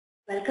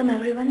Welcome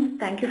everyone.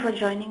 Thank you for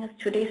joining us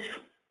today's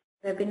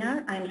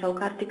webinar. I am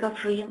Saukartika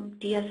from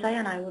TSI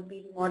and I would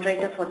be the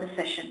moderator for the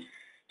session.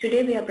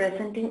 Today we are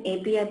presenting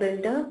API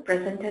Builder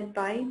presented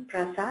by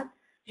Prasad.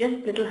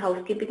 Just little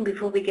housekeeping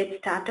before we get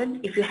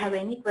started. If you have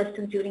any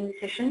questions during the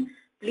session,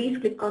 please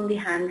click on the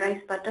hand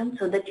raise button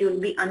so that you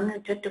will be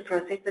unmuted to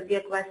proceed with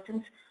your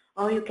questions,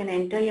 or you can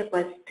enter your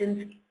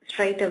questions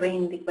straight away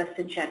in the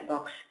question chat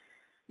box.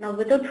 Now,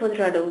 without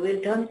further ado,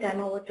 we'll turn the time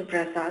over to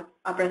Prasad.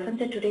 Our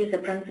presenter today is a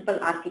principal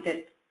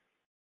architect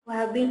who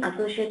have been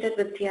associated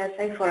with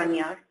TSI for a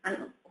year and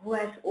who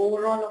has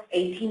overall of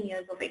 18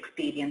 years of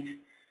experience.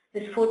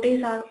 His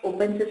fortes are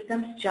open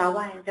systems,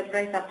 Java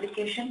enterprise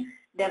application,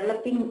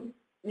 developing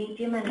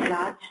medium and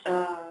large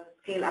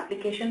scale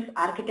applications,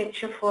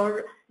 architecture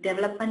for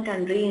development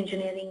and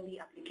re-engineering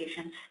the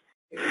applications.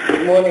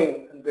 Good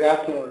morning, good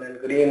afternoon,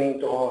 and good evening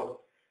to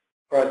all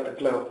across the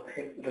globe.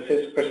 This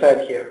is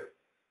Prasad here.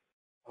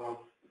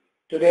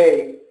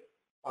 Today,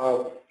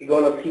 we're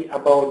going to see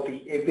about the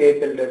API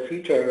Builder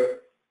feature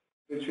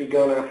which we're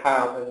going to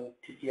have in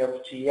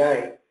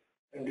zTPFGI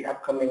in the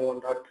upcoming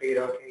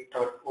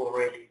 1.3.8.4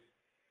 release.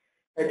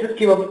 I'll just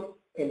give an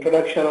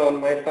introduction on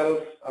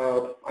myself.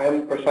 I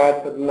am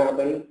Prasad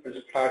Padmanabhan,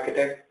 Principal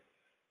Architect,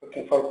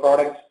 looking for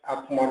products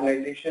app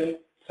modernization.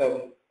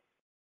 So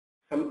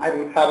I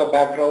have a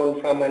background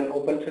from an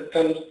open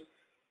systems,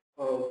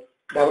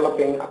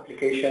 developing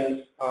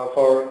applications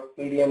for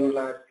medium,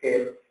 large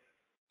scale,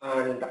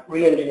 and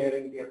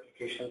re-engineering the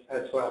applications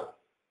as well.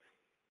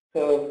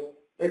 So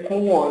let's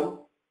move on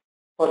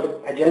for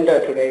the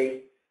agenda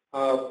today.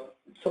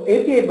 So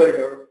API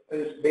Builder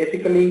is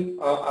basically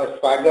a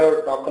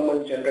Swagger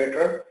document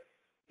generator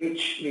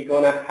which we're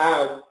going to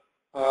have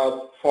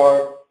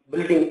for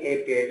building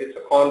APIs. It's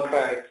a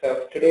contract.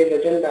 So today's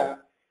agenda,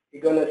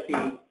 we're going to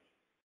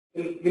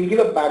see, we'll give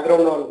a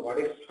background on what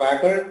is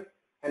Swagger,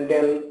 and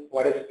then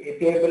what is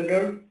API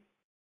Builder,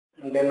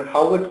 and then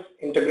how it's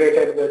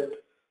integrated with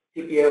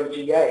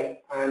zTPFGI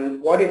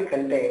and what it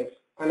contains,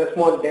 and a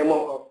small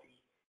demo of the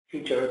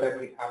features that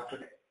we have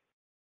today.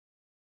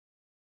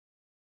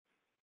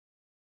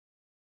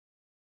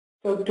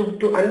 So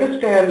to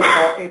understand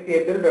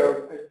API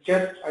Builder,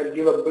 I'll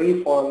give a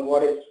brief on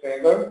what is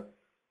Swagger.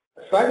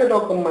 A Swagger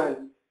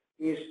document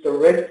is the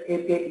REST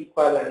API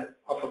equivalent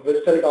of a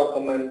WSDL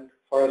document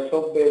for a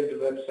SOAP-based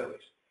web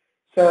service.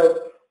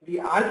 So the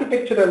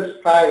architectural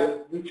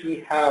style which we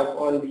have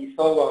on the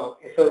SOA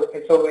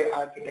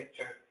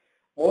architecture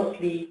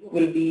mostly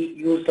will be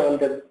used on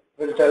the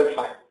WSDL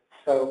file.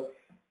 So,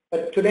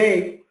 but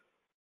today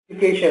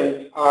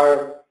applications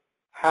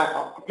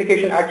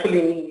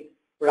actually need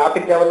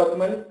rapid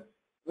development,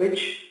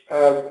 which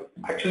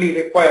actually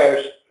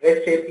requires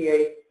REST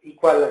API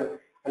equivalent,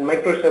 and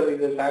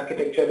microservices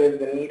architecture is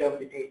the need of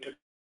the day to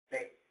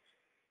day.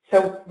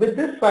 So with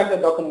this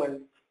Swagger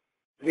document,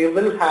 we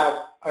will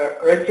have a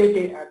REST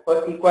API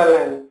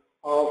equivalent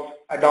of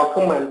a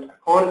document, a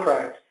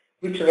contract,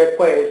 which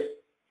requires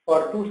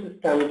for two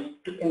systems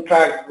to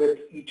interact with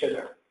each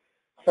other.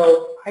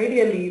 So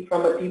ideally,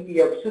 from a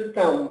TPF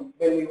system,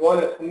 when we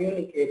want to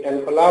communicate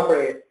and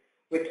collaborate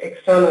with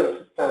external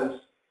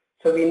systems,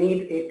 so we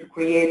need to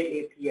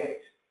create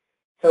APIs.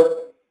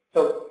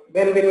 So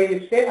when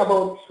we say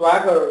about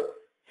Swagger,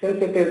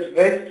 since it is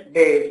REST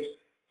based,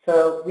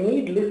 so we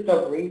need list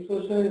of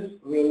resources,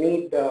 we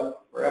need the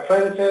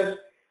references,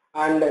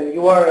 and an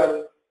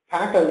URL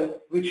pattern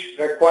which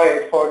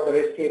required for the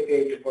REST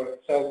API to work.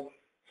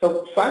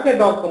 So Swagger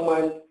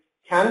document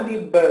can be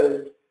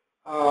built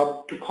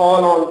to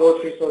call on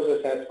those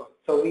resources as well.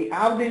 So we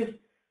have these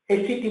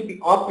HTTP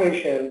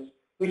operations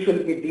which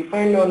will be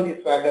defined on the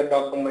Swagger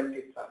document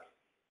itself.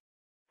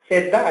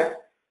 Said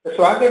that, the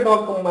Swagger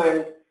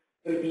document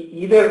will be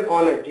either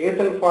on a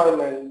JSON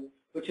format,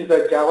 which is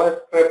a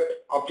JavaScript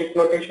object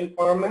notation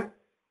format,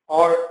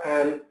 or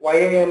an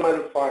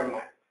YAML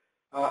format.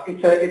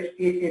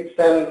 It's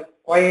an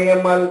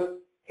YAML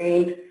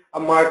ain't a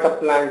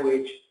markup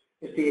language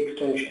is the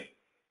extension.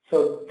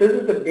 So this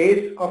is the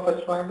base of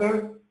a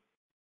Swagger.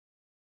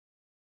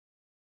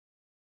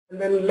 And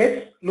then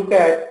let's look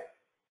at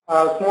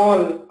a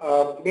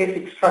small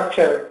basic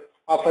structure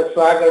of a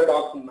Swagger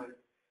document.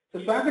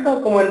 The Swagger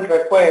document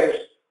requires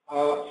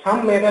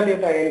some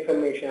metadata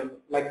information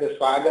like the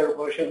Swagger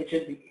version, which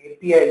is the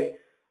API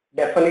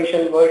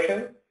definition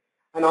version,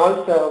 and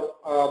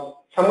also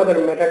some other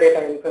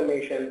metadata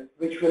information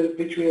which we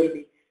will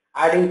be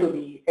adding to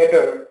the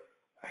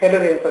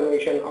header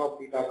information of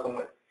the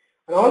document.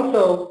 And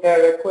also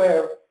they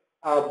require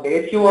a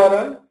base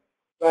URL,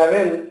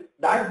 wherein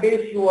that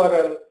base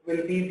URL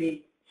will be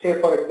the,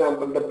 say for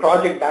example, the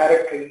project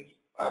directory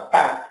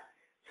path.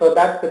 So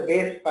that's the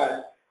base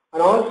path.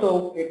 And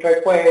also it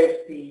requires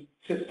the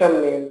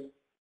system names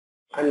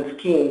and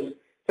schemes.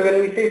 So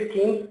when we say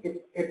schemes,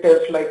 it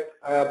is like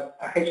a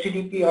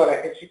HTTP or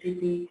a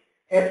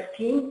HTTPS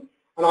scheme,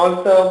 and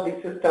also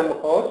the system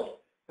host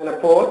and a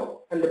port,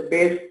 and the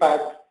base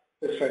path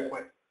is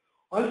required.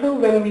 Also,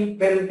 when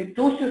the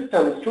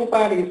two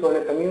parties want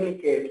to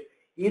communicate,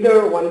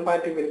 either one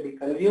party will be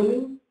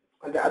consuming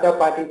and the other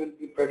party will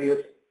be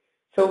producing.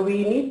 So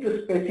we need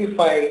to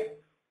specify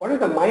what are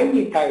the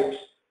MIME types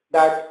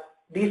that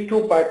these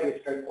two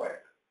parties require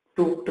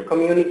to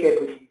communicate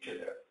with each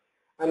other.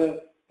 And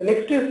the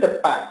next is the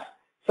path.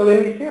 So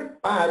when we say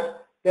path,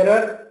 there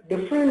are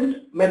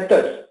different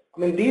methods. I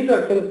mean, these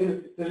are,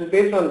 since this is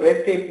based on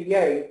REST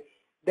API,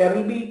 there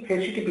will be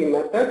HTTP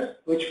methods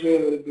which we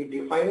will be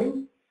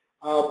defining.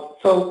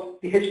 So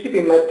the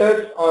HTTP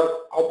methods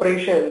or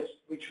operations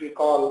which we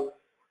call,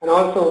 and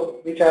also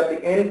which are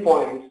the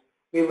endpoints,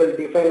 we will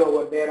define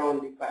over there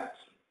on the paths.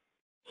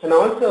 And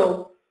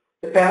also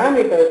the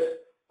parameters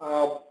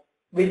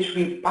which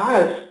we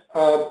pass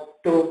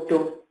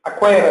to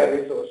acquire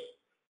a resource.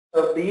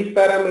 So these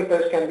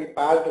parameters can be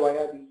passed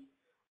via the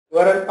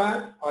URL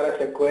path or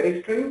as a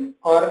query string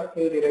or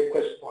in the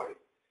request body.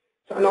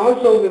 So, and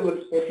also we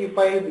will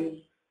specify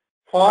the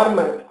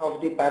format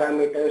of the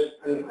parameters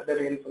and other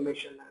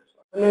information as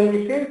well. And when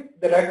we say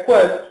the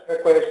request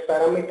requires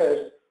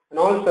parameters, and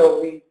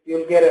also we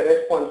will get a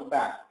response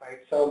back, right?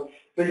 So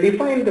we'll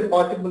define the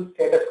possible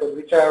status codes,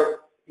 which are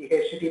the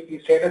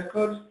HTTP status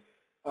codes,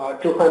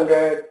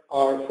 200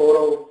 or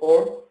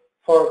 404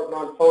 for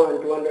not found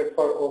and 200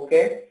 for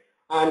OK,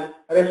 and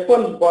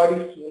response body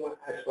schema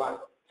as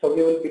well. So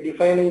we will be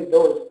defining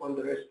those on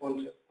the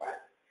responsive path.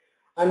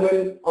 And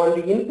when on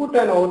the input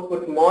and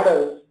output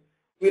models,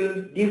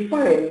 we'll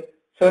define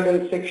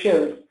certain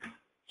sections.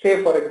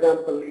 Say, for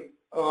example,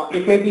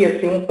 it may be a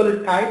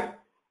simple type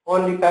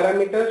on the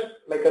parameters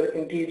like an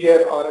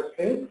integer or a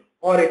string,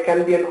 or it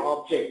can be an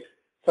object.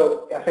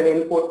 So as an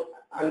input,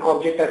 an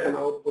object as an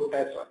output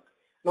as well.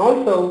 And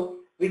also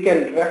we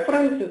can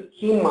reference the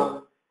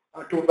schema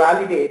to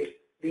validate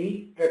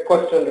the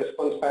request and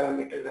response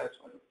parameters as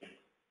well.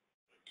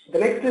 The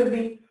next is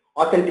the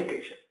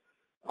authentication.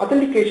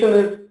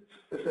 Authentication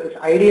is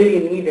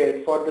ideally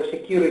needed for the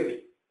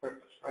security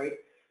purpose, right?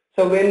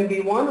 So when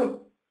we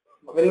want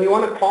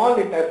to call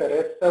it as a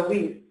REST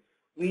service,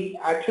 we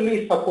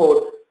actually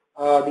support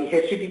the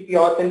HTTP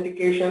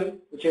authentication,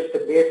 which is the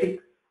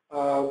basic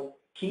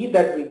key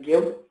that we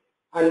give,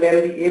 and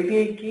then the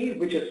API key,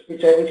 which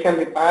can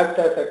be passed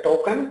as a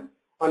token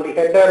on the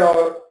header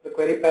or the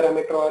query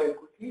parameter or in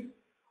cookies,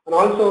 and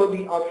also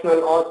the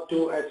optional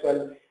auth2 as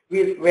well,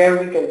 where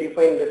we can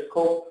define the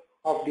scope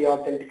of the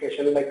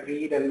authentication like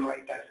read and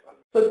write as well.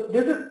 So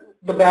this is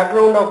the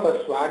background of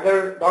a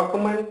Swagger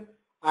document.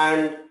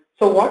 And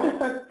so what is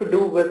that to do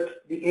with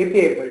the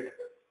API builder?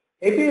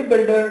 API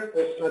builder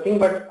is nothing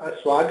but a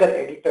Swagger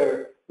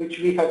editor which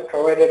we have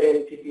provided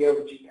in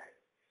zTPFGI.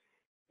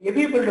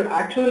 API builder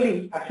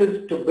actually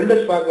assists to build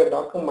a Swagger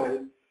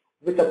document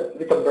with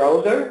a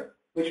browser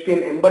which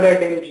been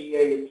embedded in GI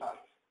itself.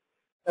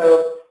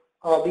 So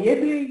the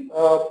API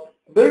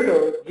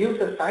builder gives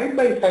a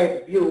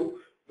side-by-side view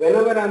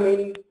whenever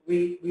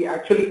we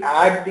actually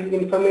add the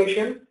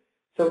information.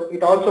 So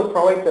it also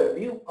provides a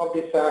view of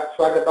this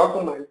Swagger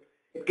document.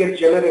 It gets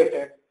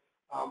generated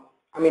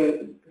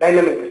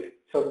dynamically.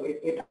 So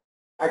it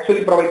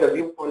actually provides a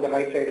view on the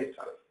right side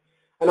itself.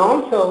 And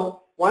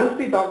also once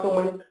the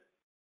document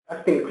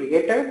has been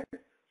created,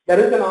 there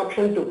is an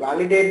option to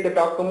validate the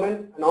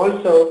document, and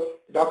also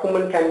the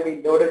document can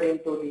be loaded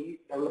into the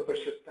developer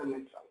system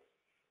itself.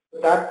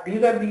 So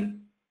these are the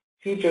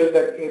features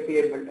that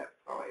API Builder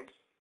provides.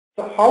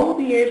 So how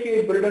the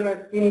API Builder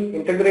has been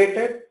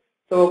integrated?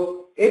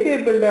 So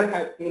API Builder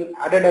has been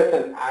added as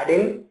an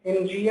add-in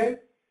in GI,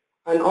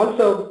 and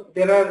also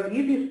there are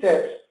easy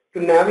steps to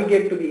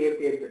navigate to the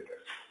API Builder.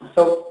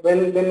 So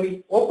when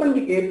we open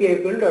the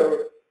API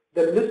Builder,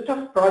 the list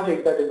of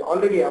projects that is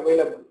already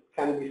available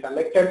can be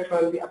selected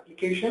from the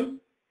application,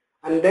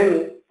 and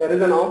then there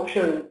is an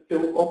option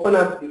to open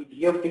up the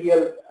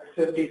DFDL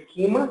SSD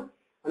schema,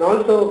 and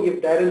also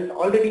if there is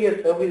already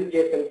a service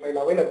JSON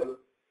file available,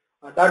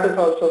 that is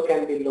also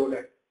can be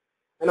loaded.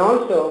 And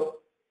also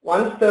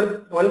once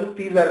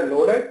these are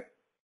loaded,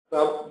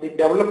 the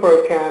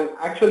developer can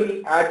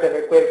actually add the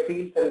required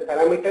fields and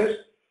parameters,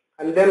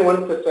 and then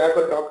once the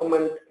Swagger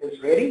document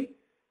is ready,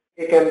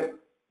 they can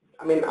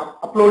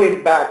upload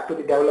it back to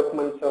the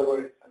development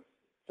server itself.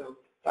 So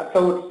that's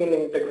how it's been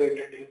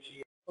integrated in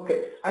GA.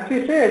 Okay, as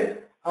we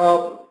said,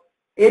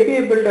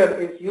 API Builder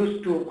is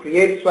used to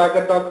create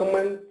Swagger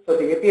document. So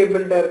the API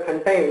Builder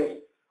contains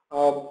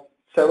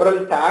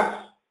several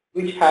tabs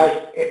which has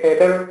a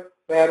header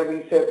where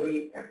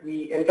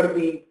we enter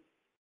the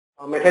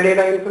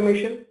metadata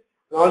information,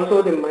 and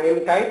also the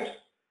MIME types.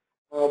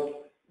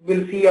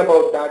 We'll see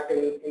about that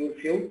in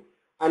few,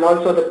 and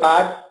also the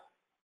path,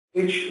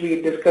 which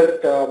we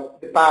discussed,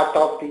 the path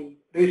of the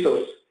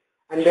resource,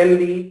 and then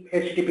the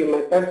HTTP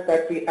methods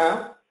that we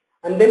have,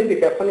 and then the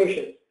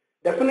definition.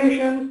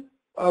 Definition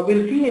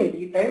we'll see in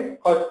detail,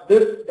 because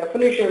this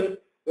definition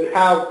will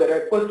have the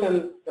request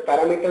and the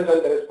parameters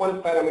and the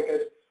response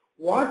parameters,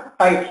 what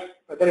types,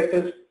 whether it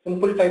is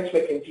simple types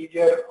like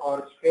integer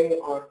or string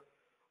or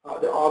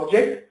the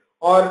object,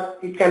 or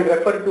it can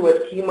refer to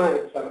a schema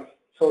itself.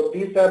 So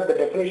these are the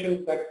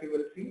definitions that we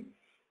will see,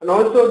 and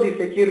also the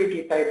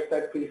security types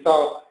that we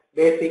saw: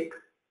 basic,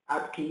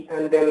 app key,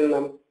 and then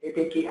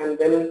API key, and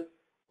then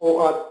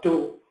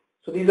OAuth2.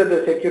 So these are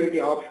the security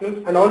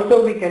options, and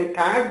also we can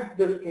tag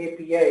this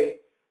API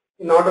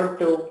in order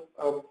to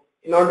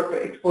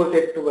expose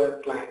it to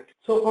a client.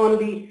 So on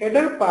the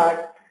header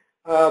part,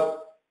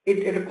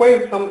 it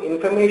requires some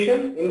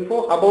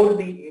info about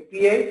the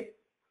API.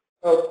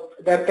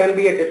 There can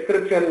be a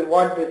description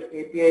what this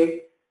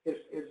API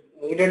is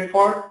needed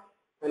for,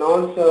 and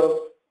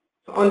also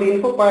on the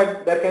info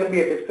part there can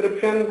be a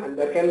description and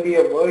there can be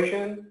a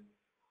version,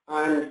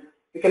 and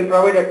we can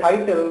provide a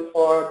title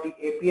for the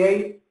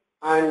API,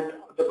 and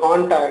the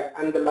contact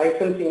and the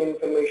licensing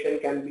information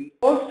can be.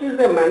 Host is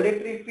a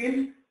mandatory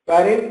field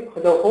wherein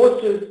the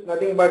host is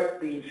nothing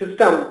but the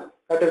system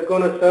that is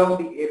going to serve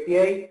the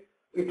API.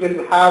 It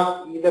will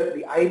have either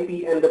the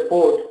IP and the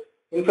port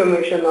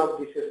information of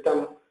the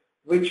system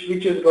which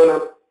is going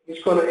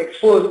to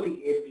expose the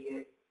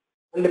API.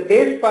 And the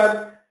base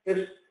part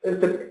is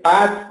the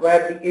path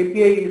where the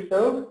API is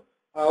served,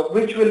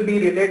 which will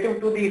be relative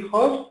to the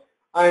host,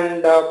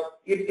 and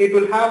it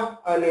will have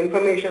an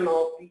information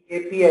of the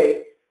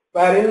API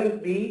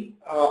wherein the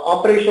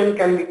operation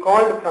can be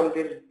called from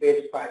this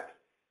base path.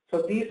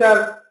 So these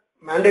are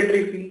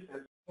mandatory fields.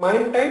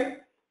 MIME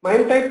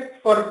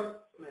type for,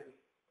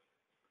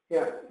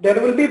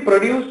 there will be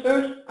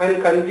producers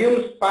and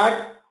consumes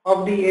part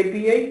of the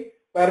API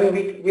wherein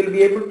we will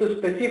be able to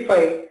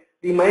specify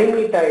the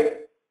MIME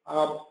type.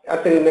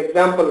 As an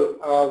example,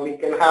 we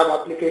can have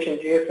application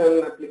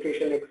JSON,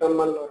 application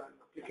XML, or an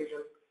application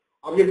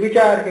object, which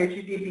are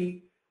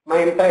HTTP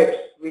MIME types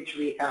which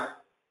we have.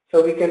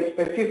 So we can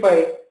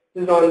specify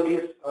this on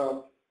these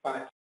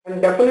parts.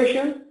 And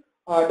definitions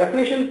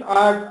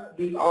are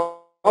the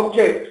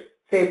object.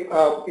 Say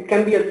it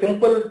can be a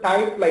simple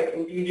type like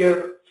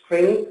integer,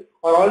 string,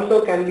 or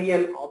also can be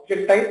an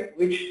object type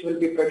which will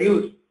be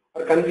produced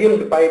or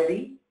consumed by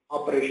the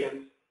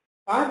operations.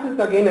 Path is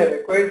again a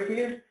required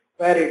field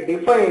where it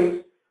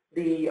defines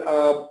the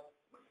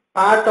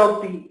part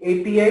of the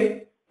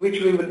API which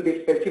we will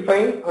be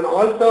specifying, and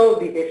also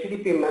the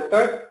HTTP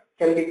method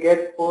can be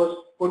get, post,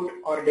 put,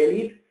 or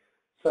delete.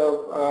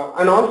 So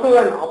and also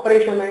an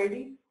operation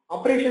ID.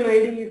 Operation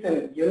ID is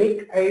a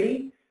unique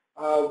ID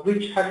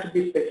which has to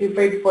be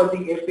specified for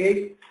the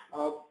API.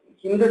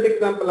 In this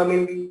example, I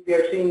mean, we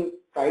are seeing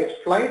price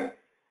flight.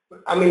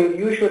 I mean,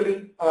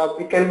 usually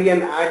it can be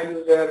an add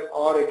user,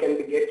 or it can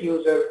be get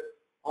user,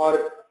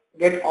 or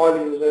get all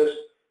users.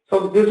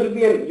 So this will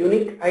be a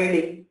unique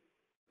ID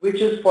which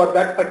is for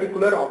that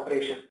particular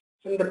operation.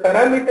 And the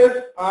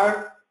parameters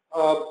are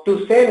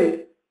to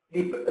send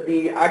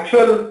the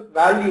actual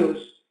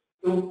values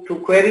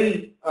to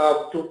query,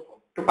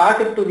 to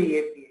pass it to the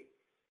API.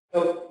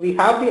 So we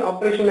have the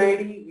operation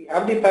ID, we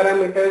have the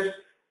parameters,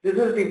 this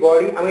is the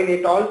body. I mean,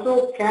 it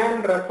also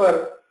can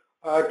refer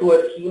to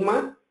a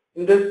schema.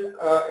 In this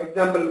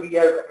example, we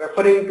are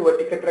referring to a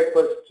ticket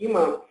request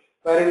schema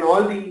wherein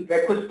all the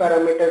request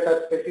parameters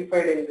are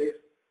specified in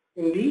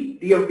the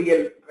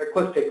DFDL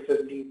request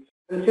XSD.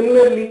 And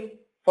similarly,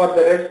 for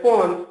the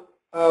response,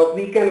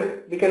 we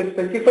can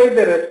specify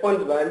the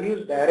response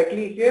values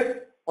directly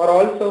here, or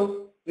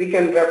also we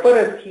can refer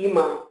a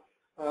schema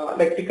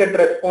like ticket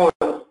response,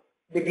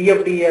 the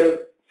DFDL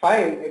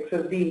file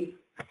XSD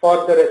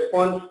for the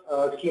response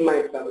schema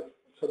itself.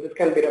 So this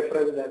can be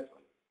referenced as well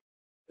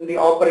in the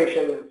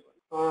operation as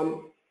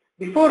well.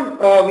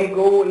 Before we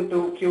go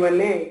into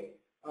Q&A,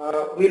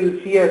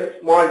 we'll see a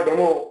small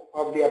demo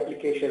of the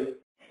application.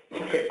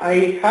 Okay,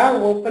 I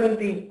have opened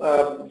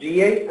the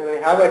GI and I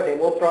have a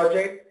demo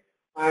project,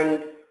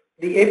 and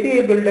the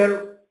API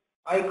builder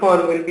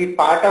icon will be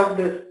part of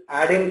this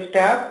add-ins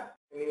tab.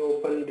 Let me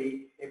open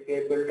the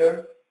API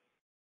builder.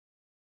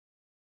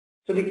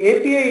 So the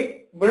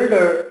API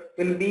builder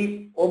will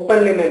be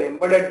opened in an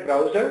embedded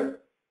browser,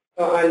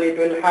 and it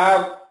will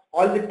have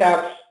all the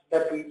tabs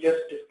that we just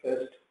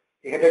discussed: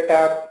 the header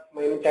tab,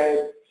 MIME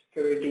type,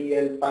 security,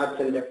 and paths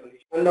and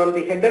definition. And on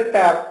the header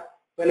tab,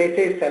 when I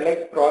say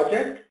select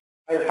project,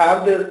 I'll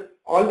have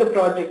all the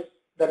projects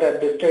that are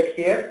listed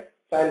here.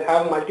 So I'll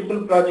have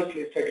multiple projects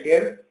listed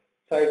here.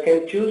 So I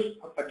can choose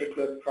a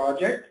particular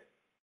project,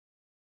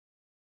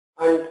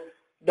 and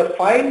the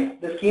file,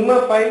 the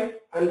schema file,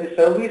 and the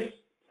service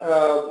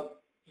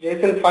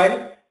JSON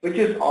file, which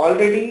is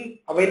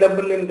already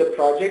available in the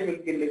project,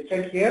 will be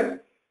listed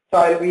here. So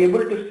I'll be able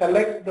to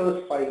select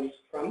those files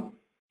from.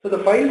 So the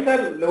files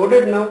are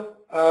loaded now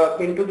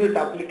into this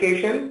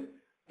application,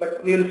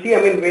 but we will see,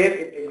 I mean, where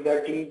it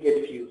exactly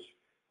gets used.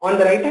 On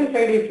the right hand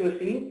side, if you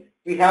see,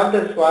 we have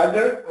the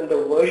Swagger and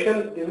the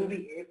version. This is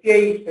the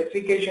API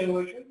specification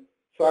version,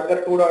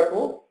 Swagger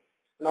 2.0,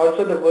 and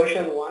also the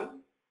version 1,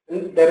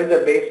 and there is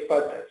a base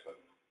path as well.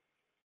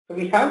 So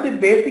we have the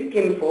basic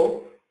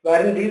info,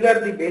 wherein these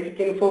are the basic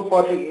info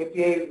for the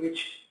API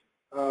which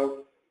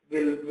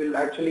will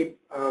actually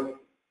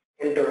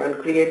enter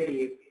and create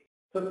the API.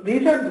 So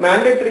these are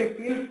mandatory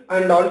fields,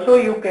 and also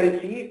you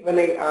can see when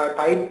I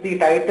type the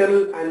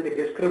title and the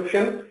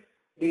description,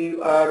 the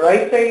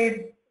right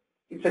side,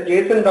 it's a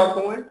JSON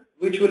document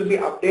which will be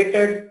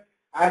updated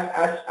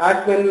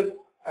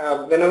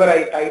whenever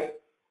I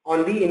type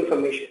on the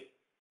information.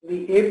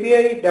 The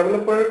API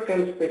developer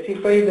can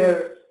specify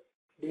their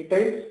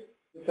details.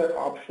 These are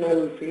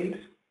optional fields.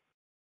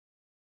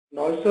 And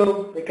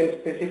also we can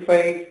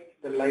specify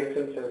the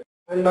licenses.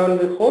 And on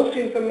the host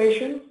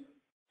information,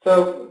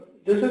 so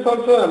this is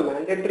also a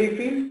mandatory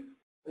field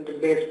and the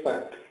base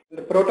path. And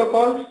the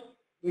protocols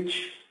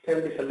which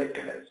can be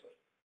selected as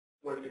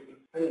well, multiple.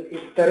 And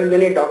if there is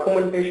any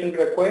documentation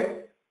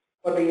required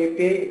for the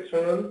API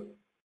external,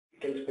 you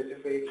can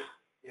specify it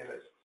here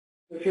as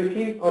well. If you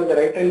see on the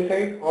right hand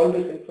side, all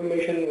this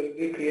information will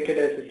be created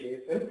as a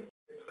JSON.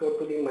 Let's go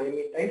to the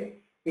MyMe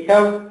type. We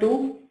have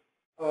two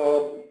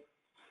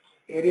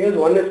areas.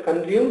 One is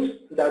consumes,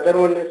 the other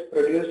one is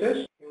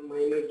produces.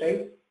 MyMe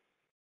type,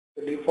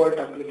 the default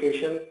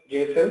application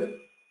JSON.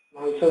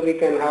 Also we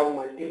can have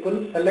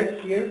multiple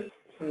selects here.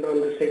 And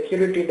on the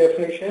security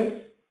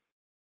definitions,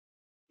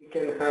 we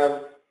can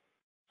have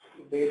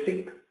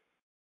basic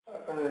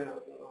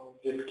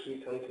object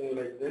key, something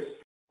like this,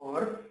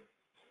 or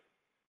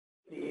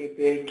the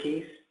API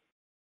keys,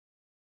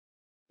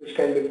 which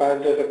can be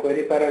passed as a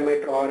query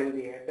parameter or in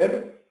the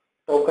header,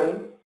 token,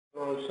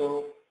 and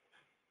also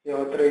the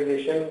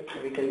authorization.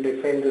 We can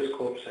define the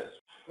scopes as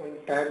well.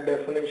 On tag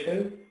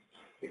definition,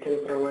 we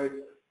can provide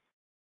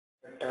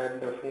a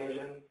tag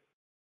definition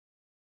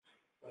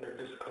and a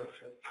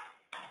description.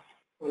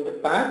 On the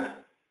path,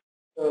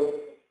 so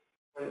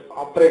an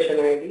operation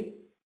ID,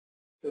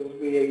 this will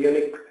be a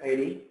unique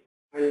ID,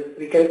 and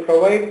we can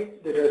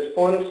provide the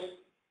response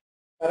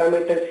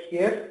parameters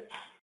here.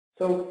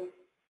 So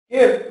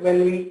here,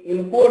 when we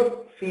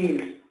import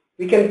fields,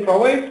 we can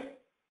provide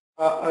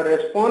a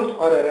response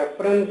or a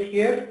reference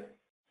here,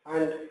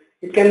 and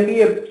it can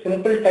be a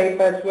simple type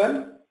as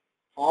well,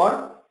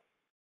 or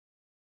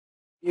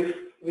if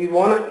we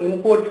want to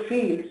import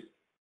fields,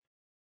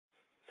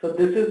 so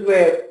this is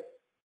where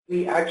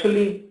we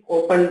actually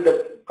open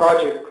the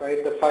project,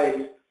 right, the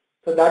files.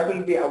 So that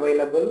will be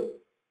available,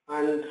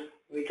 and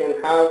we can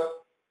have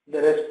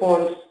the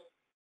response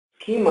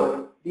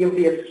schema,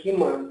 DFDL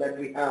schema that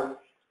we have,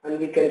 and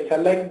we can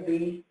select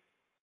the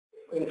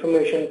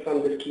information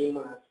from the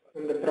schema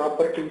and the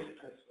properties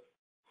as well.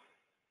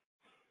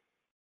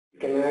 You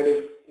can add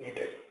if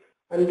needed.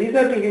 And these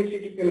are the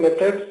HTTP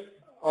methods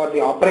or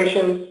the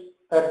operations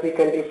that we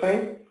can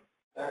define.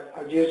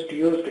 I just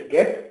used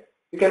get.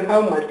 You can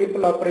have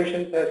multiple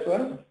operations as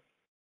well.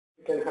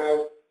 You can have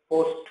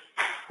post,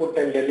 put,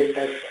 and delete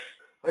as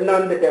well. And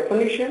on the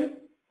definition,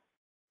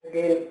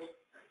 again,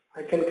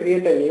 I can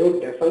create a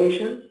new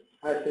definition.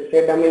 As I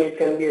said, it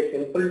can be a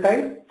simple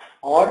type,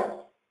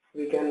 or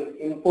we can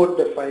import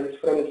the files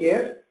from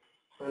here,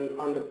 and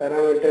on the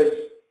parameters,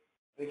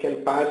 we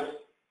can pass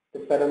the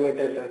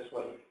parameters as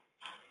well.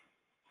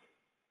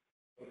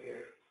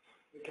 Here,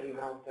 we can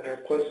have the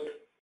request,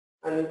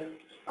 and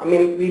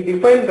we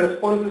define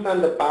responses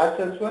on the paths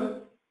as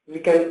well. We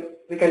can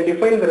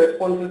define the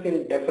responses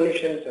in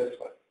definitions as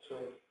well. So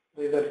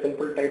these are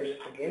simple types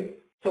again.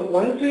 So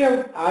once we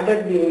have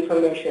added the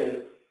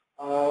information,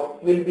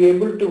 we'll be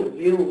able to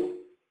view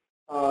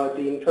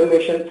the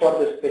information for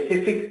the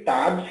specific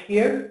tabs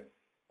here.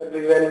 But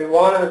when we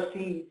want to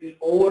see the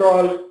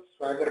overall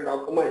Swagger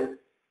document,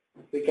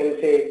 we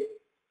can say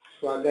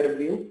Swagger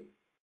view.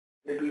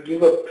 It will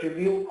give a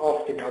preview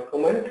of the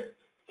document.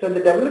 So the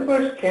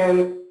developers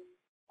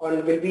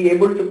will be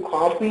able to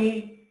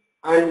copy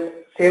and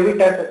save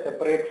it as a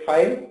separate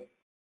file,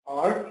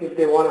 or if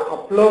they want to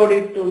upload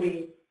it to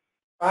the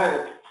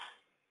path,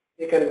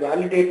 they can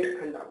validate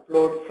and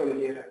upload from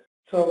here.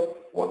 So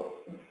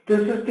this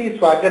is the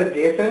Swagger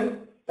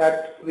JSON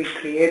that we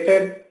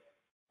created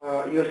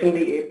using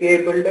the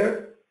API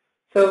builder.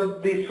 So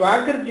the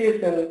Swagger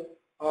JSON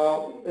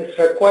is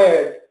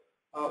required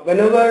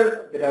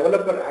whenever the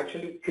developer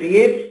actually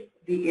creates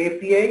the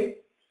API,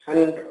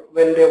 and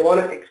when they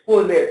want to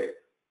expose it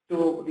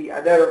to the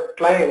other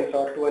clients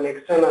or to an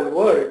external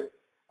world,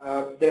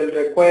 they'll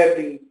require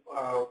the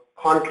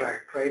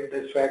contract, right,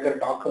 the Swagger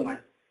document.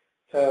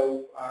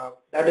 So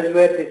that is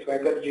where the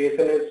Swagger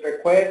JSON is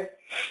required.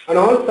 And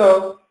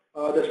also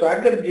the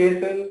Swagger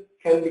JSON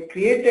can be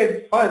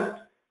created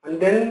first and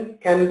then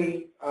can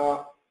be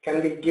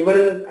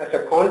given as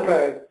a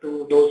contract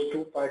to those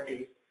two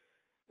parties.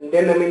 And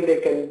then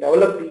they can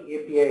develop the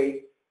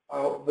API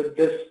with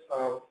this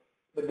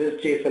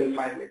JSON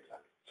file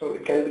itself. So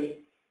it can be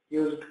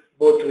used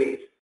both ways.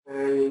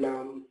 And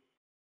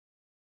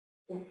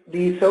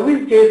the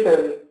service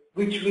JSON,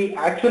 which we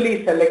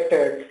actually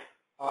selected,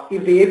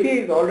 if the API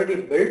is already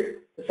built,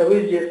 the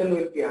service JSON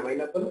will be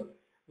available.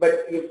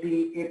 But if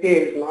the API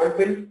is not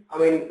built,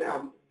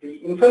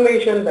 the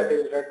information that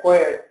is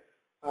required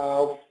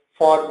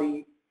for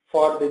the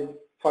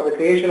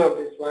creation of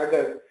the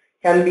Swagger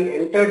can be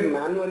entered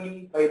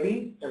manually by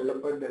the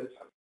developer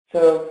themselves.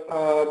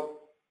 So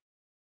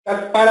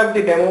that's part of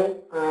the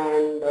demo,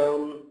 and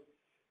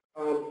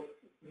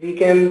we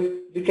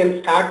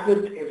can start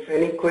with if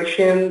any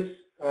questions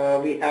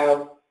we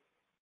have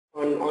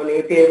on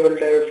API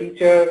builder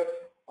feature,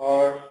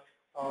 or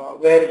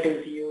where it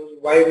is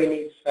used, why we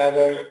need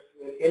Swagger.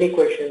 Any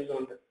questions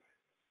on that?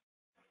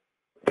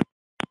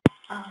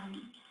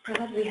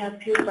 Prabhat, we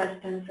have few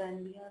questions,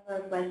 and we have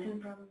a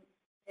question from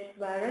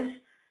Virus.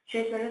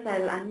 Sheshwaras,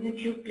 I'll unmute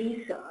you.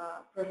 Please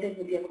proceed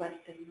with your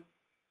question.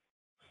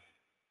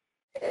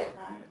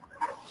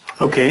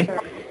 Okay.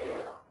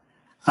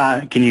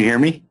 Can you hear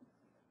me?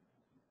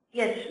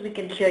 Yes, we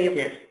can hear you.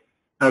 Yes.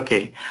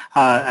 Okay.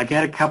 I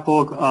got a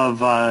couple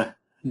of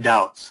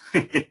doubts.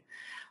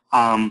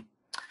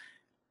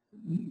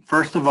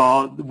 First of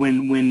all,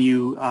 when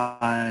you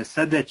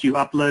said that you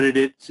uploaded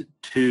it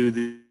to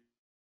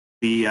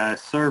the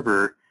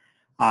server,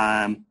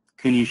 can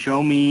you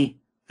show me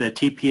the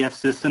TPF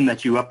system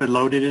that you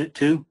uploaded it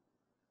to?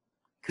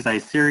 Because I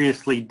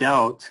seriously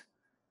doubt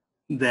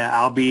that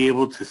I'll be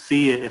able to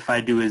see it if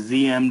I do a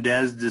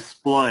ZMDes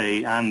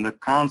display on the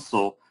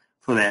console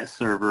for that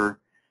server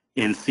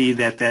and see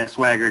that that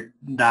Swagger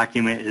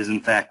document is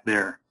in fact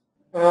there.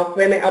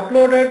 When I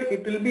upload it,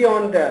 it will be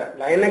on the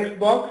Linux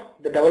box,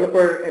 the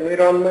developer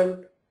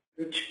environment,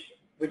 which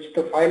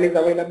the file is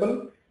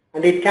available,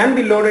 and it can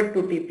be loaded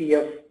to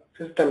TPF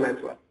system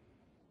as well.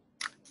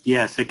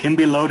 Yes, it can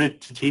be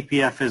loaded to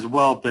TPF as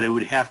well, but it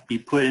would have to be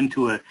put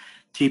into a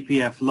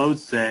TPF load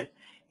set,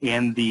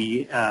 and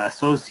the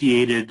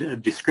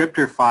associated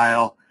descriptor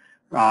file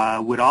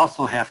would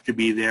also have to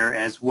be there,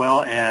 as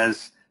well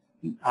as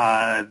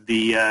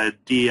the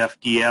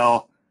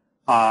DFDL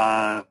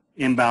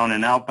inbound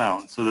and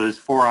outbound. So those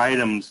 4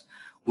 items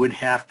would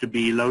have to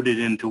be loaded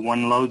into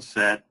one load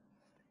set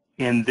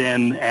and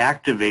then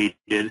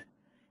activated,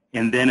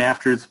 and then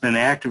after it's been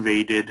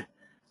activated,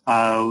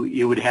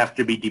 it would have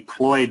to be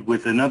deployed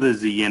with another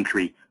Z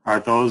entry. Are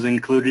those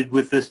included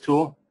with this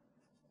tool?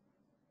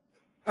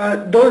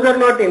 Those are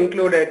not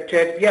included,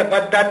 Chet. Yeah,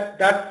 but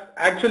that's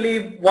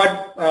actually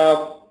what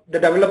the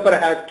developer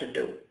has to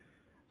do.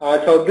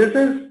 So this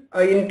is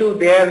into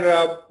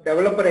their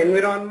developer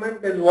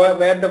environment is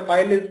where the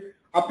file is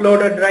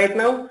uploaded right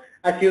now.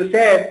 As you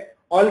said,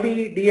 all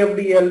the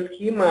DFDL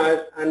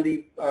schemas and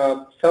the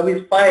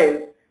service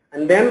files,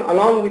 and then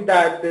along with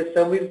that, the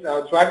service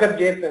Swagger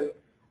JSON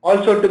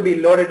also to be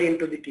loaded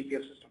into the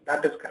TPF system.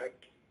 That is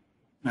correct.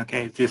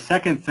 Okay, the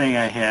second thing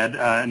I had,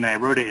 and I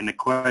wrote it in a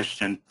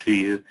question to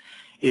you,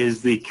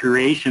 is the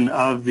creation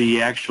of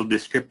the actual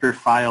descriptor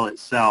file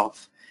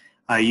itself.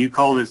 You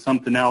called it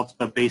something else,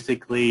 but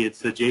basically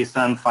it's a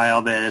JSON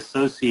file that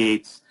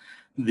associates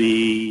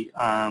the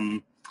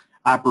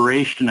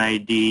operation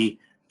ID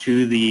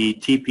to the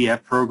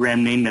TPF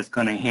program name that's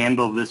going to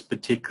handle this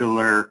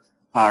particular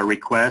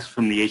request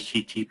from the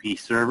HTTP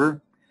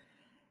server.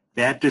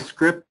 That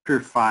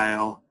descriptor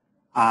file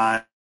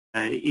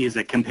is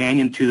a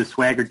companion to the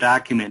Swagger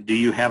document. Do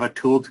you have a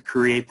tool to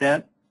create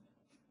that?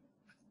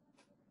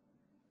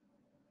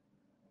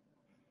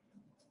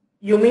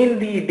 You mean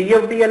the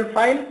DFDL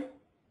file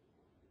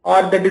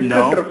or the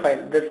descriptor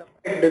file, the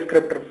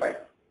descriptor file?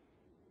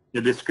 The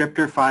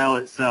descriptor file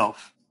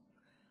itself.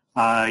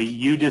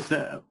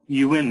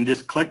 You went and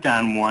just clicked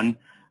on one.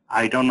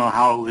 I don't know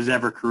how it was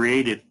ever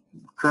created.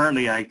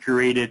 Currently, I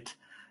create it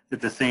at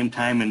the same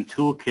time in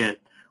Toolkit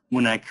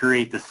when I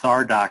create the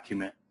SAR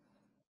document,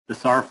 the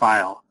SAR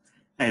file.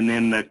 And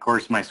then, of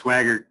course, my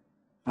Swagger,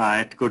 I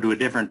have to go to a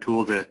different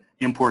tool to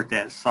import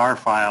that SAR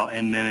file,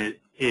 and then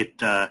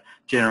it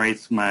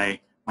generates my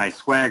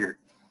Swagger.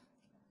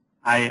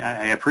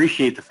 I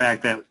appreciate the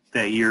fact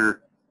that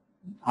you're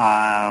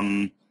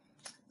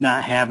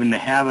not having to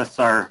have a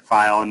SAR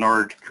file in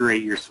order to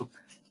create your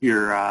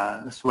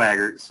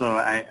Swagger, so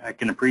I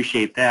can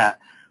appreciate that.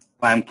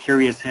 But I'm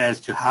curious as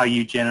to how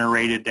you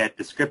generated that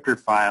descriptor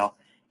file,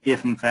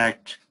 if in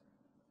fact,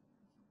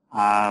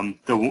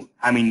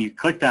 you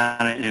clicked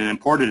on it and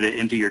imported it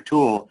into your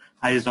tool.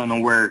 I just don't know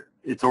where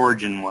its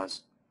origin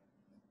was.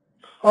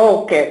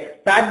 Okay,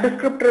 that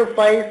descriptor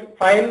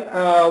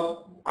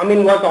file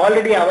was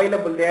already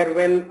available there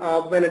when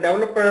a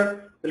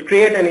developer will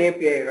create an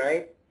API,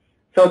 right?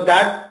 So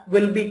that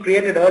will be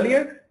created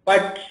earlier,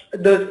 but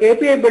the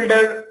API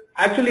builder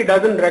actually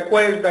doesn't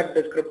require that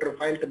descriptor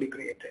file to be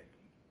created.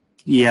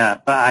 Yeah,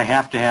 but I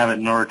have to have it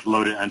in order to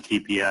load it on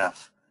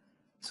TPF.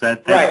 So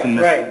that's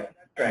the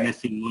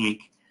missing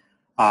link.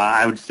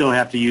 I would still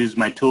have to use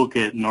my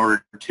toolkit in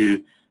order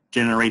to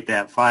generate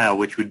that file,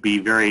 which would be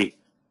very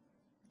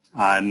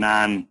it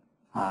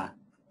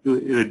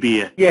would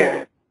be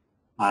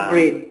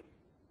agreed.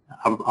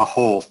 A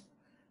whole.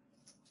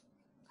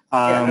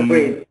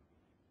 Agreed.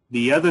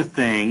 The other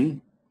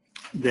thing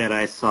that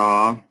I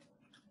saw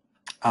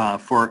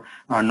for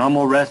our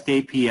normal REST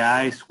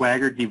API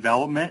Swagger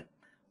development,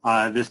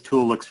 this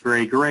tool looks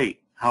very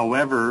great.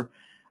 However,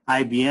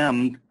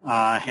 IBM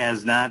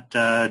has not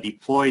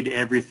deployed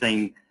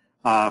everything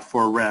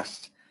for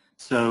REST.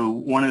 So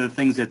one of the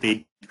things that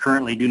they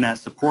currently do not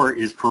support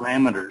is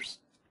parameters.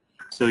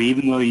 So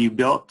even though you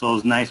built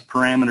those nice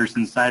parameters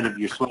inside of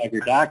your Swagger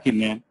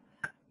document,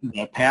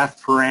 the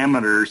path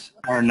parameters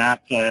are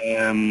not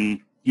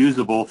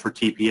usable for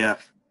TPF.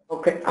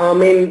 Okay,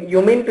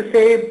 you mean to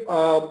say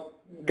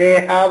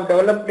they have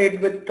developed it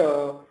with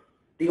the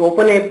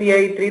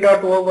OpenAPI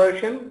 3.0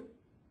 version?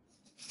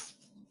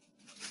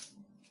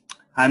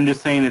 I'm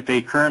just saying that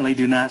they currently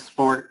do not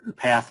support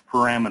path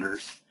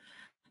parameters.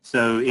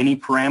 So any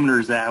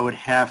parameters that I would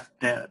have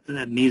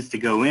that needs to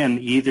go in,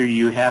 either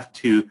you have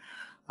to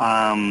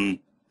pass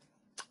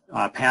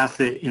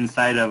it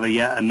inside of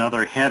yet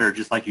another header,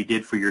 just like you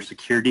did for your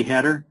security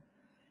header,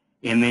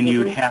 and then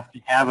you'd have to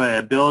have an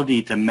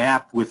ability to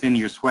map within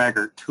your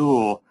Swagger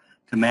tool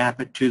to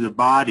map it to the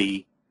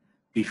body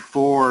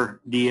before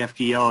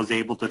DFDL is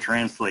able to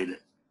translate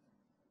it.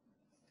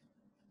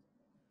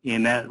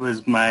 And that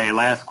was my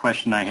last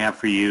question I have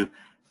for you.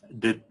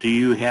 Do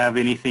you have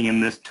anything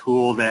in this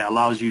tool that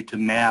allows you to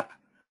map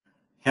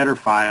header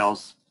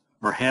files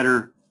or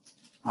header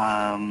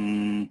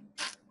name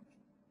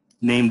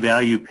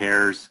value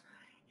pairs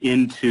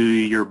into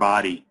your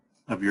body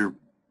of your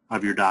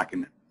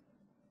document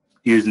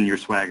using your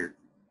Swagger?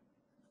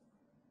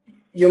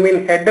 You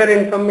mean header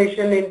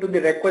information into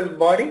the request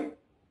body?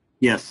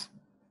 Yes,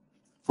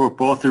 for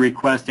both the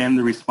request and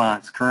the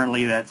response.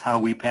 Currently, that's how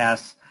we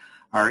pass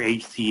our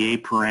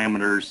HCA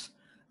parameters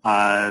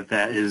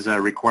that is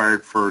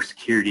required for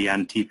security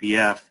on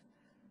TPF.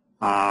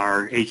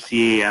 Our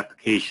HCA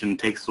application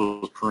takes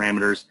those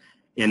parameters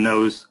and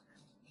knows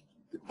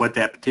what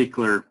that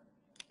particular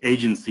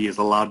agency is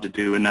allowed to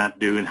do and not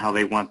do, and how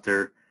they want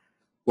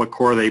what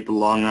core they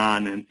belong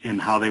on,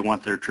 and how they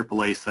want their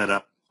AAA set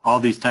up. All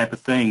these type of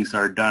things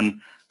are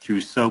done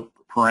through SOAP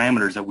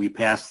parameters that we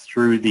pass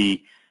through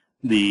the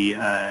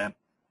 5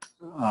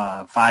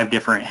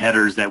 different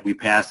headers that we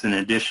pass in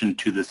addition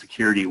to the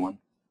security one.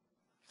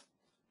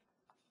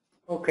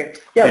 Okay.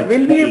 Yeah,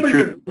 we'll be able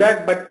to do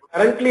that, but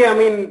currently, I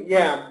mean,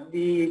 yeah,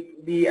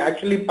 we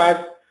actually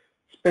pass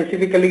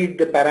specifically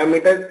the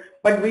parameters,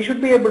 but we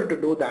should be able to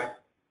do that.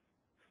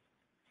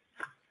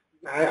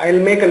 I'll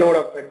make a note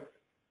of it.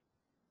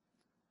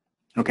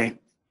 Okay.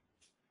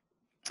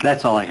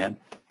 That's all I had.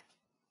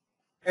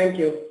 Thank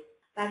you.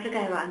 Patrick,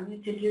 I have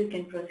unmuted you. You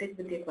can proceed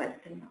with your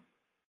question now.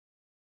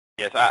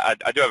 Yes, I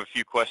do have a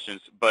few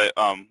questions, but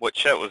what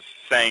Chet was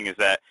saying is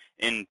that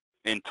in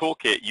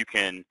Toolkit you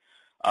can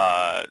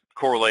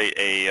correlate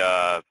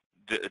a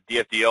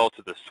DFDL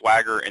to the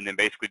Swagger and then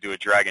basically do a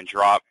drag and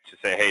drop to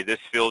say, hey, this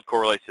field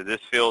correlates to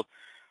this field.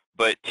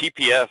 But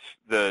TPF,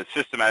 the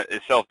system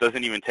itself,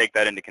 doesn't even take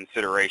that into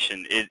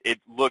consideration. It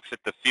looks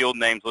at the field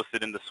names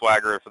listed in the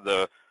Swagger for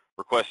the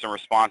requests and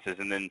responses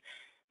and then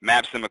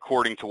maps them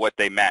according to what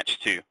they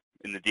match to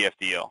in the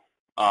DFDL.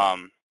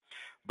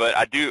 But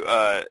I do,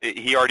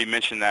 he already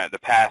mentioned that the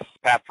path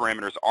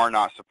parameters are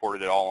not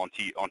supported at all on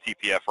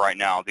TPF right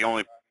now. The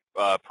only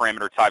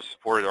parameter types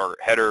supported are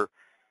header,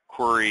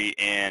 query,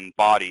 and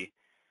body.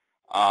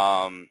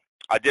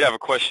 I did have a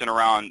question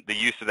around the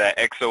use of that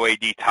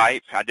XOAD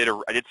type. I did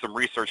some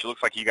research. It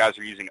looks like you guys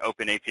are using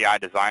Open API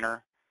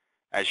Designer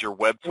as your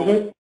web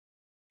tool.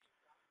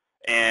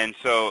 And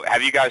so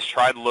have you guys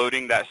tried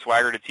loading that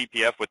Swagger to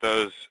TPF with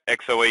those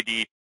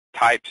XOAD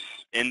types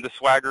in the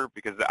Swagger?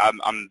 Because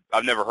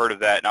I've never heard of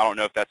that, and I don't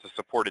know if that's a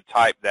supported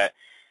type that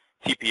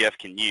TPF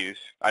can use.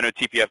 I know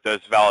TPF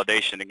does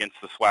validation against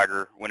the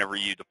Swagger whenever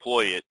you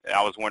deploy it. And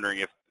I was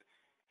wondering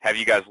have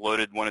you guys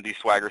loaded one of these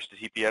Swaggers to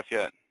TPF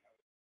yet?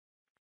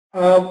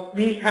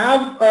 We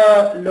have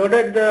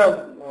loaded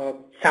the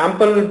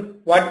sample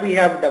what we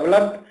have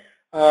developed.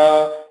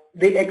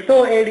 The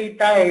XOAD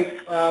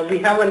type we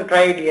haven't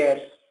tried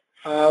yet.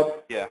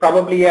 Yeah.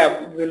 Probably,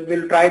 yeah,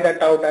 we'll try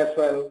that out as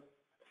well.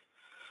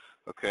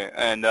 Okay,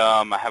 and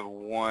I have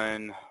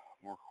one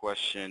more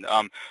question.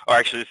 Or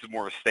actually, this is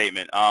more of a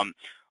statement.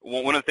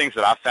 One of the things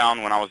that I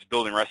found when I was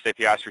building REST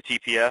APIs for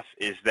TPF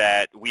is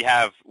that we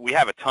have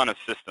a ton of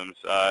systems,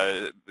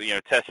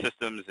 test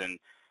systems and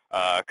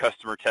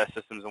customer test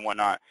systems and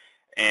whatnot,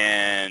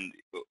 and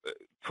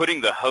putting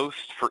the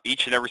host for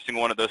each and every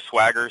single one of those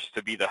Swaggers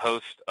to be the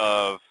host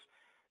of,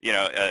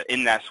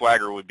 in that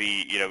Swagger would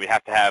be, we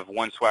have to have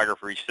one Swagger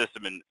for each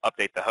system and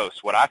update the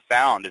host. What I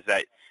found is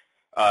that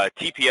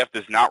TPF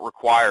does not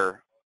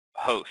require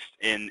host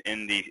in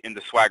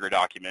the Swagger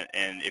document,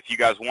 and if you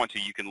guys want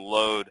to, you can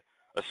load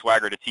a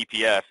Swagger to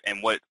TPF,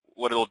 and what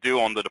it'll do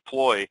on the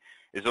deploy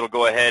is it'll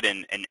go ahead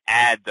and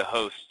add the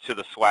host to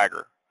the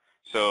Swagger.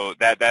 So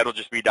that'll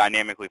just be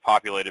dynamically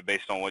populated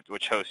based on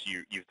which host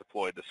you've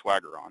deployed the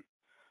Swagger on.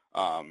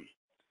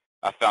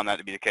 I found that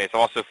to be the case. I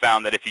also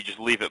found that if you just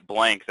leave it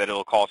blank, that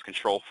it'll cause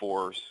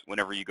control-4s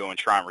whenever you go and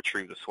try and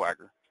retrieve the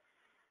Swagger.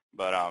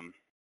 But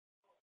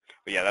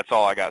yeah, that's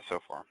all I got so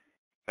far.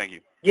 Thank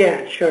you.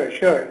 Yeah, sure.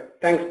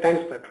 Thanks,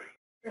 Patrick.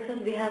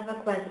 Professor, we have a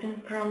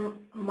question from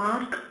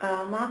Mark.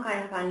 Mark, I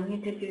have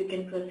unmuted you. You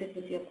can proceed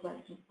with your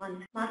question.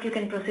 Mark, you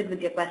can proceed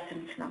with your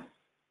questions now.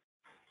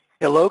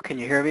 Hello, can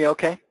you hear me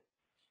okay?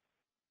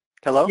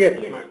 Hello? Yes,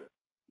 Mark.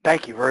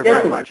 Thank you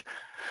very much.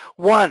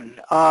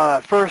 One,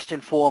 first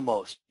and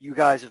foremost, you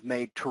guys have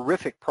made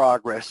terrific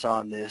progress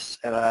on this,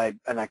 and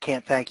I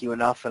can't thank you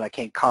enough, and I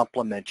can't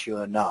compliment you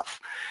enough.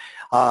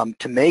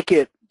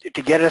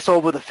 To get us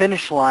over the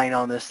finish line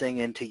on this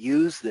thing and to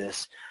use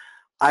this,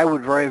 I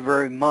would very,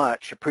 very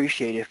much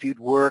appreciate if you'd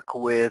work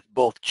with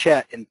both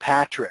Chet and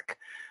Patrick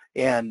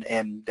and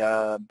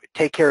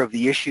take care of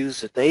the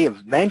issues that they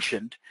have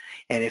mentioned.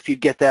 And if you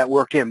get that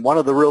worked in, one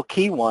of the real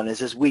key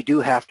ones is we do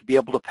have to be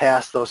able to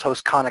pass those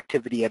host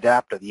connectivity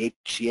adapter, the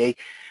HCA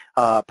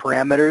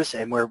parameters,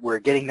 and we're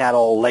getting that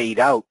all laid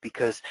out,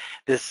 because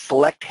this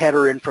select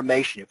header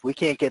information, if we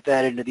can't get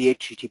that into the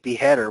HTTP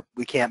header,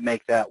 we can't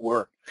make that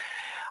work.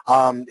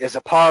 As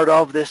a part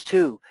of this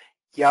too,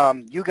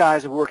 you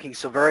guys are working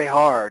so very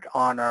hard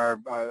on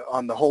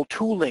on the whole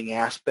tooling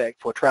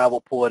aspect for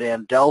Travelport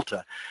and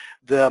Delta.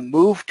 The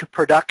move to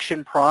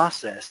production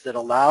process that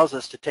allows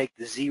us to take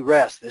the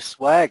ZREST, this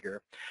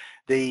Swagger,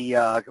 the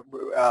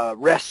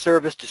REST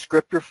service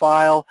descriptor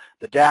file,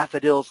 the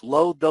daffodils,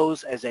 load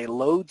those as a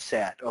load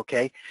set,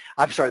 okay?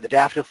 I'm sorry, the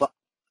daffodil,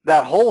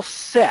 that whole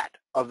set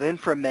of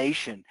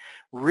information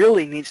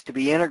really needs to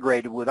be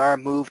integrated with our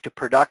move to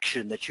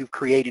production that you've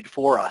created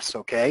for us,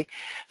 okay?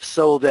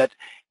 So that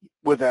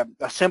with a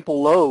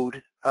simple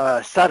load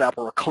setup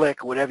or a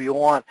click, whatever you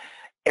want,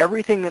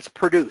 everything that's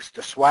produced,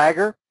 the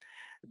Swagger,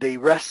 the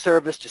REST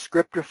service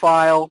descriptor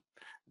file,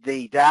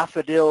 the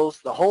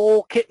daffodils, the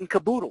whole kit and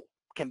caboodle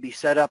can be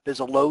set up as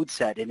a load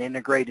set and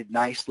integrated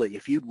nicely.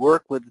 If you'd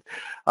work with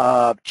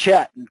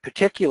Chet in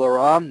particular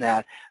on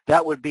that,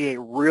 that would be a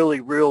really,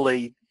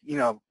 really,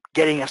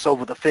 getting us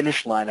over the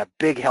finish line, a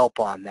big help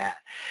on that.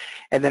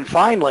 And then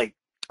finally,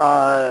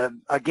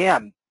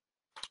 again,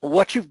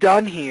 what you've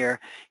done here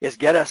is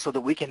get us so that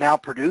we can now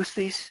produce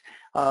these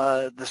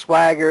the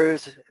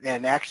Swaggers,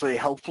 and actually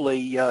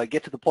hopefully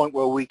get to the point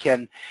where we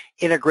can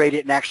integrate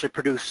it and actually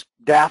produce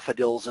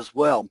daffodils as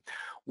well.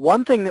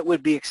 One thing that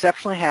would be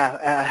exceptionally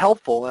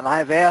helpful, and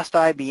I've asked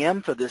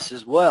IBM for this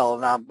as well,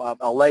 and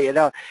I'll lay it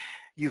out.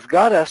 You've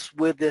got us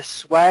with this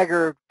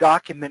Swagger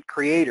document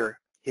creator,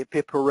 hip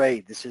hip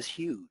hooray, this is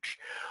huge.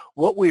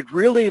 What we'd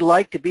really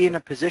like to be in a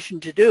position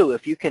to do,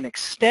 if you can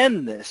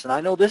extend this, and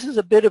I know this is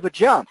a bit of a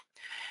jump,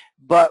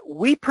 but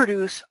we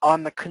produce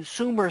on the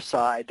consumer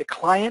side, the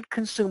client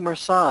consumer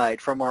side,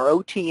 from our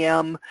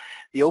OTM,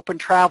 the Open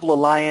Travel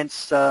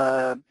Alliance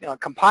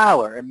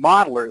compiler and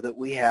modeler that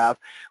we have,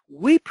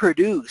 we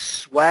produce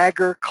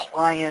Swagger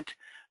client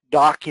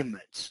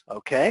documents,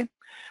 okay?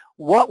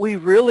 What we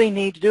really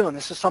need to do, and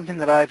this is something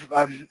that I've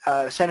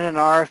sent an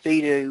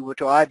RFE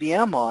to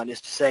IBM on,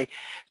 is to say,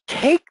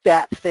 take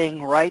that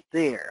thing right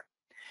there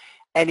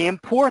and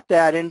import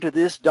that into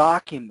this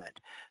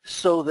document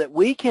so that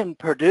we can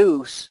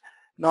produce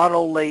not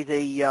only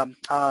the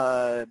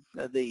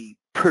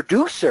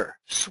producer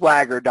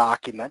Swagger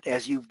document,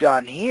 as you've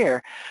done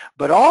here,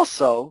 but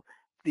also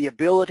the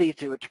ability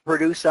to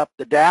produce up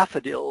the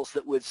daffodils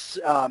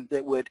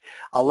that would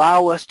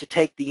allow us to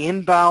take the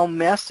inbound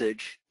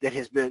message that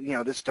has been,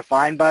 that's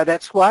defined by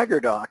that Swagger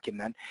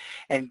document,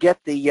 and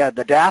get the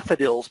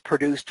daffodils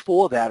produced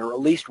for that, or at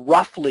least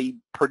roughly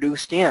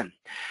produced in,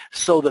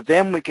 so that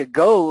then we could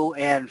go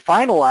and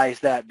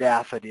finalize that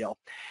daffodil.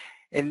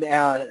 And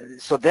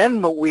so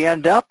then what we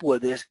end up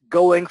with is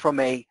going from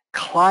a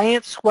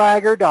client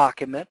Swagger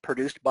document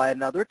produced by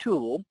another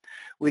tool,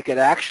 we could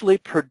actually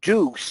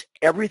produce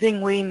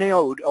everything we need,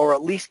 or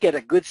at least get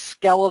a good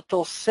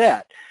skeletal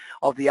set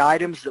of the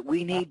items that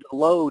we need to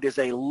load as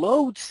a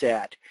load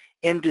set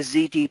into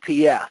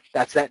zTPF.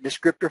 That's that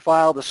descriptor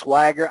file, the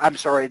Swagger,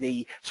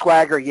 the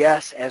Swagger,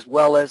 yes, as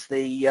well as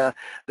the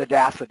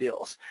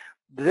daffodils.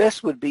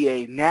 This would be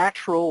a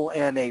natural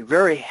and a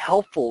very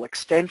helpful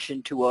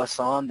extension to us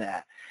on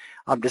that.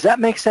 Does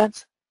that make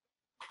sense?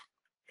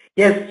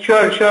 Yes,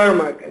 sure,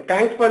 Mark.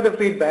 Thanks for the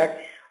feedback,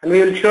 and we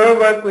will sure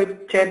work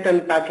with Chet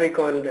and Patrick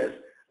on this.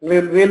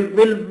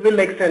 We'll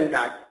extend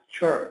that,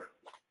 sure.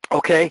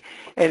 Okay,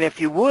 and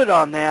if you would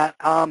on that,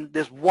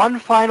 there's one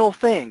final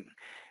thing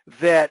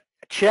that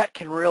Chet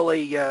can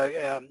really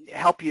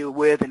help you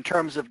with in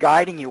terms of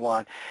guiding you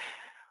on.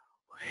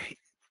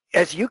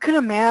 As you can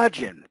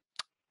imagine,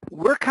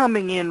 we're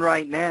coming in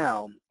right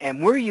now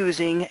and we're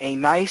using a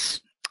nice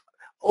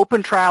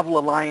Open Travel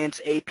Alliance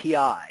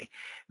API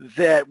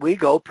that we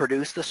go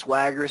produce the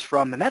Swaggers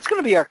from, and that's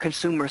going to be our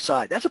consumer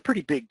side. That's a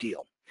pretty big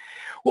deal.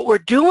 What we're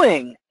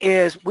doing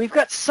is we've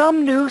got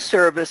some new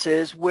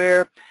services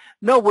where,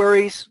 no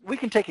worries, we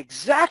can take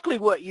exactly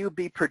what you'd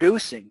be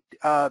producing,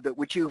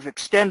 which you've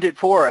extended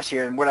for us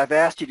here and what I've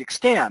asked you to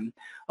extend,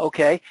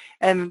 okay,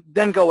 and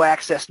then go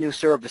access new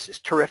services.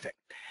 Terrific.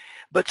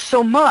 But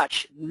so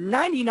much,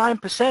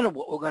 99% of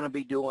what we're going to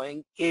be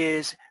doing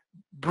is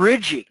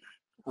bridging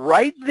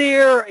right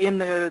there in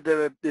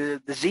the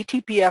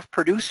zTPF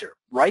producer,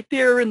 right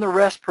there in the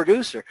REST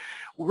producer.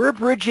 We're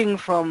bridging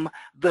from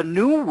the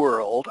new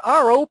world,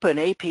 our open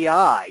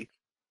API,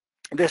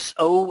 this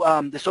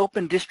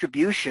open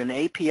distribution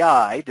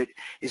API that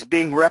is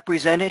being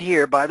represented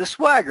here by the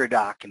Swagger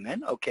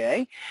document,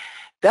 okay?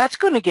 That's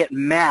going to get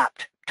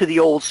mapped to the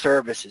old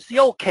services, the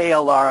old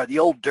KLR, the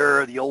old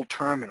DIR, the old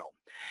terminal.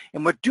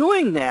 And we're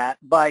doing that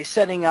by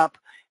setting up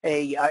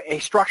a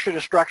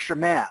structure-to-structure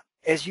map.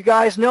 As you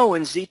guys know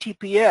in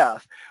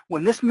zTPF,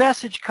 when this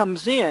message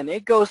comes in,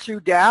 it goes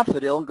through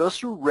Daffodil and goes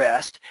through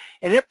REST,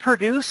 and it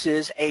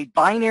produces a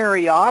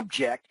binary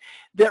object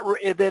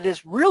that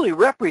is really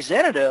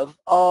representative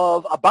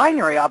of a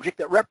binary object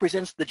that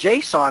represents the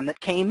JSON that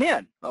came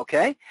in,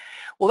 okay?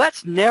 Well,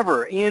 that's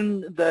never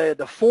in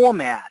the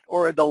format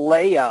or the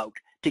layout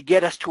to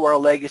get us to our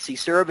legacy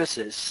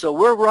services. So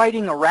we're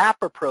writing a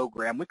wrapper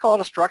program. We call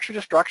it a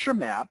structure-to-structure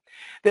map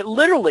that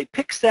literally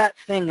picks that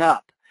thing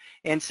up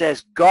and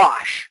says,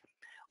 gosh,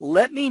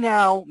 let me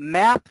now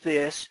map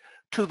this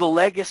to the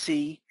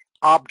legacy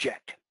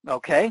object.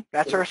 Okay,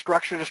 that's our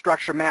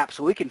structure-to-structure map.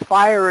 So we can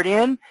fire it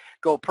in,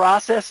 go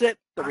process it,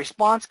 the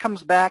response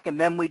comes back, and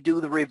then we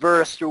do the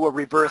reverse through a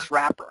reverse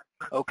wrapper.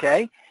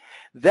 Okay,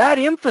 that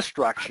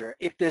infrastructure,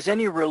 if there's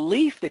any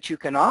relief that you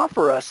can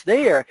offer us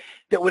there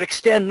that would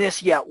extend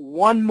this yet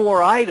one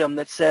more item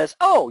that says,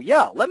 oh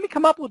yeah, let me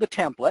come up with a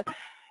template.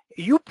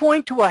 You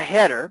point to a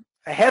header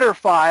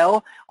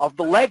file of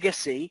the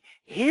legacy.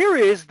 Here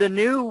is the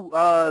new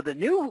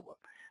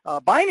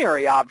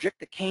binary object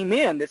that came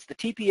in. That's the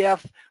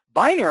TPF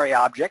binary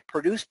object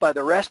produced by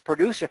the REST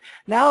producer.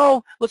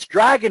 Now let's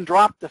drag and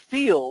drop the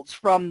fields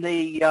from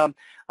the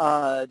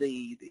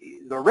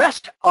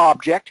REST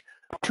object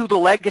to the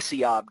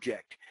legacy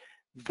object.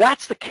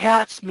 That's the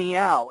cat's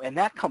meow, and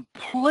that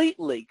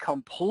completely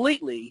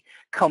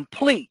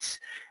completes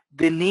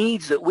the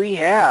needs that we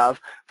have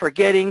for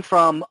getting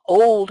from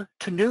old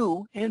to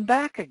new and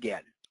back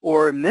again.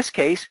 Or in this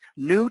case,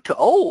 new to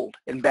old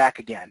and back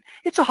again.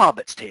 It's a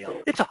hobbit's tale.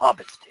 It's a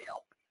hobbit's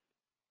tale.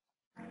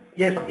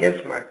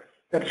 Yes, Mark.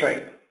 That's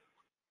right.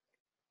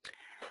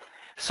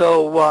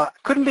 So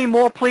couldn't be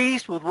more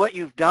pleased with what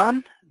you've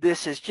done.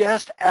 This is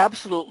just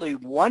absolutely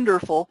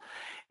wonderful.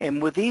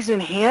 And with these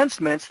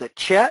enhancements that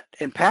Chet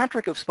and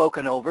Patrick have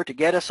spoken over to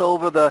get us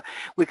over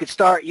we could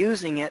start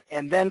using it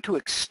and then to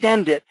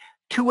extend it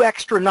 2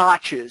 extra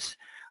notches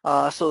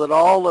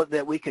so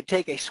that we could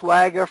take a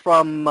Swagger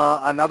from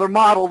another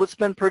model that's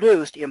been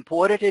produced,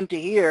 import it into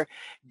here,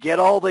 get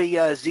all the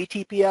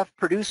zTPF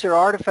producer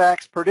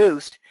artifacts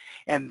produced,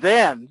 and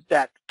then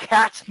that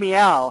cat's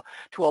meow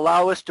to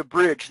allow us to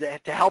bridge,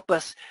 to help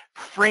us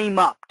frame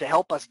up, to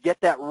help us get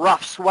that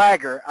rough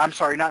Swagger, I'm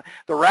sorry, not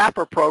the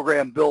wrapper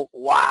program built.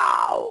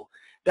 Wow,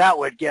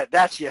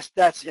 that's just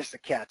a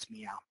cat's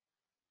meow.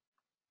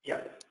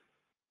 Yeah.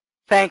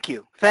 Thank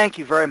you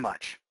very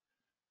much.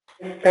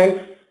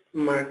 Thanks,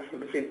 Mark, for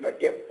the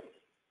feedback. Yep.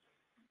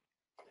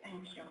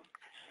 Thank you.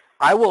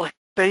 I will help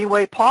any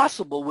way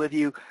possible with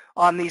you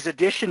on these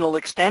additional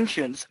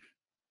extensions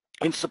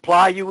and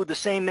supply you with the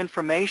same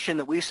information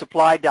that we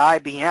supplied to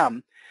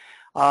IBM,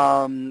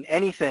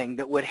 anything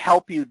that would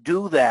help you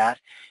do that.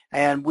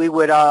 And we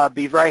would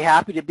be very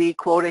happy to be,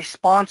 quote, a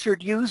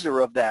sponsored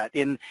user of that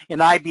in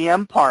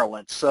IBM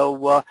parlance.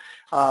 So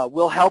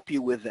we'll help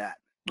you with that.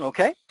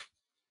 Okay?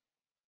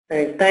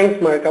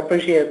 Thanks, Mark.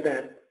 Appreciate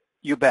that.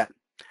 You bet.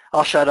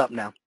 I'll shut up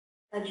now.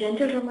 A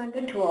gentle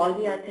reminder to all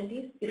the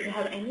attendees, if you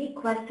have any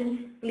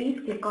questions,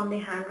 please click on the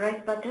hand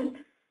raise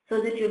button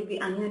so that you'll be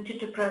unmuted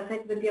to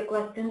proceed with your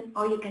question,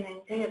 or you can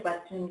enter your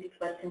question in the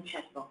question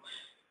chat box.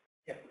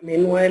 Yeah.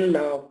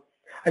 Meanwhile,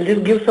 I'll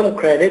just give some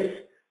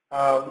credits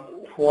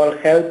who all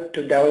helped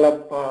to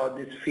develop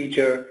this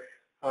feature.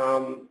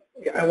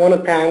 I want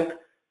to thank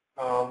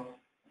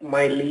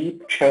my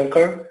lead,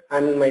 Shankar,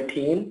 and my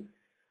team.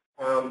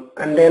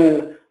 And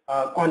then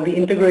on the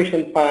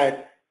integration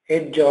part,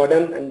 Ed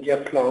Jordan and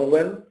Jeff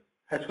Longwell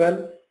as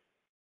well.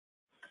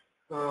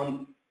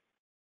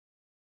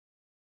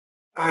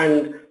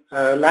 And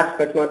last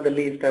but not the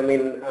least,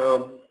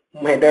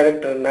 my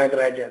director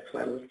Nagaraj as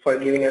well for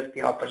giving us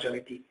the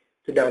opportunity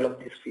to develop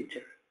this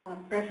feature.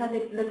 Prasad,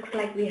 it looks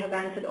like we have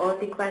answered all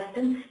the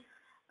questions.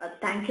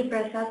 Thank you,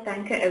 Prasad.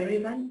 Thank you,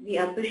 everyone. We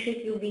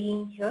appreciate you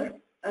being here.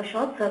 A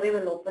short survey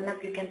will open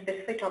up. You can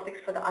specify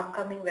topics for the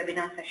upcoming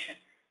webinar session.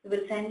 We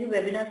will send you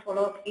webinar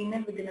follow-up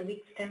email within a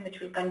week's time,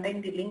 which will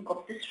contain the link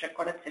of this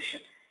recorded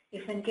session.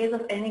 If in case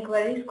of any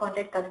queries,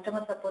 contact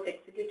customer support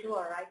executive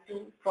or write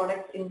to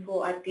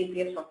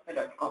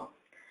productsinfo@tpfsoftware.com.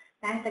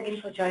 Thanks again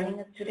for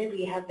joining us today.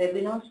 We have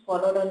webinars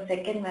followed on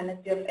second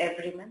Wednesday of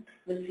every month.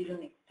 We'll see you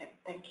next time.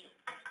 Thank you.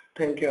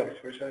 Thank you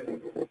for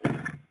joining.